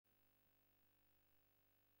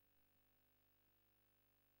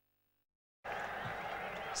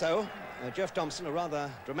So, Jeff Thompson, a rather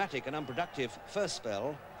dramatic and unproductive first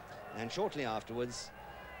spell, and shortly afterwards,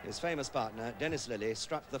 his famous partner, Dennis Lillee,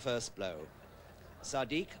 struck the first blow.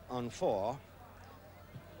 Sadiq on 4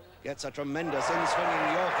 gets a tremendous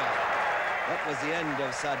in-swinging Yorker. That was the end of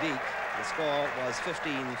Sadiq. The score was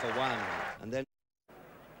 15 for 1. And then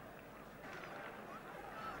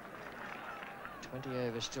 20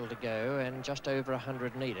 overs still to go and just over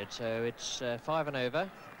 100 needed, so it's 5 and over.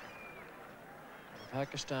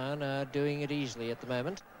 Pakistan are doing it easily at the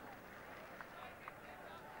moment.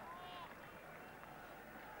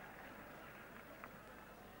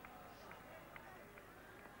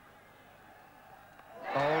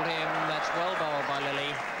 Bowled him, that's well bowled by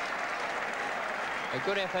Lillee. A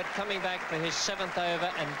good effort coming back for his 7th over,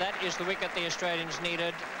 and that is the wicket the Australians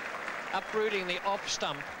needed. Uprooting the off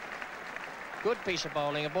stump. Good piece of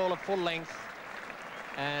bowling, a ball of full length,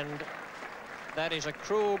 and that is a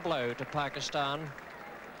cruel blow to Pakistan.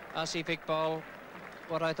 Asif Iqbal,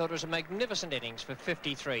 what I thought was a magnificent innings for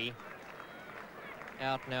 53.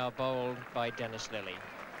 Out now bowled by Dennis Lillee.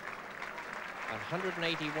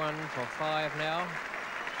 181 for 5 now.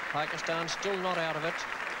 Pakistan still not out of it,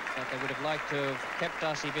 but they would have liked to have kept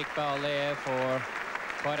Asif Iqbal there for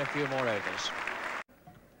quite a few more overs.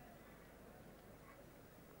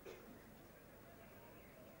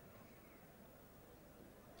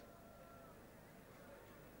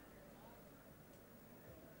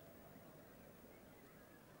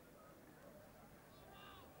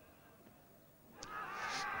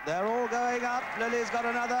 They're all going up. Lillee's got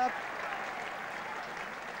another.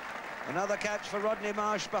 Another catch for Rodney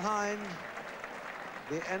Marsh behind.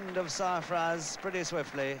 The end of Sarfraz pretty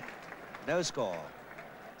swiftly. No score.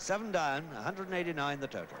 7 down, 189 the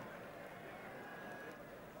total.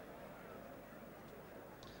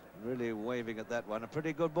 Really waving at that one. A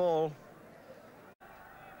pretty good ball.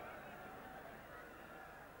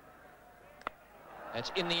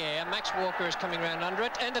 It's in the air. Max Walker is coming round under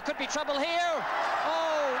it, and there could be trouble here.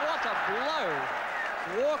 Oh, what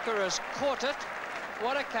a blow. Walker has caught it.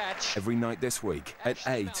 What a catch. Every night this week at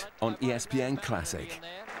 8 on ESPN Classic.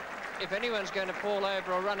 If anyone's going to fall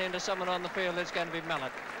over or run into someone on the field, it's going to be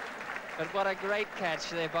Mallet. But what a great catch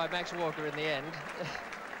there by Max Walker in the end.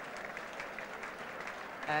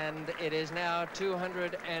 And it is now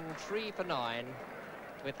 203 for 9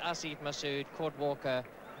 with Asif Masood, caught Walker,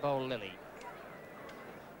 bowl Lillee.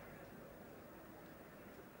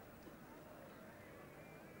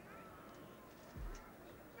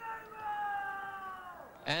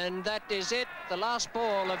 And that is it. The last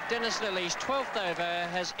ball of Dennis Lillee's 12th over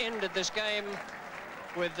has ended this game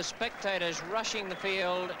with the spectators rushing the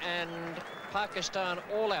field and Pakistan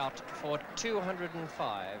all out for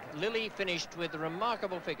 205. Lillee finished with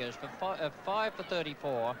remarkable figures for 5 for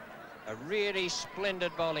 34. A really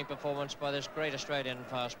splendid bowling performance by this great Australian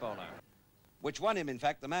fast bowler. Which won him, in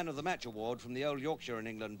fact, the Man of the Match award from the old Yorkshire and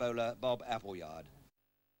England bowler, Bob Appleyard.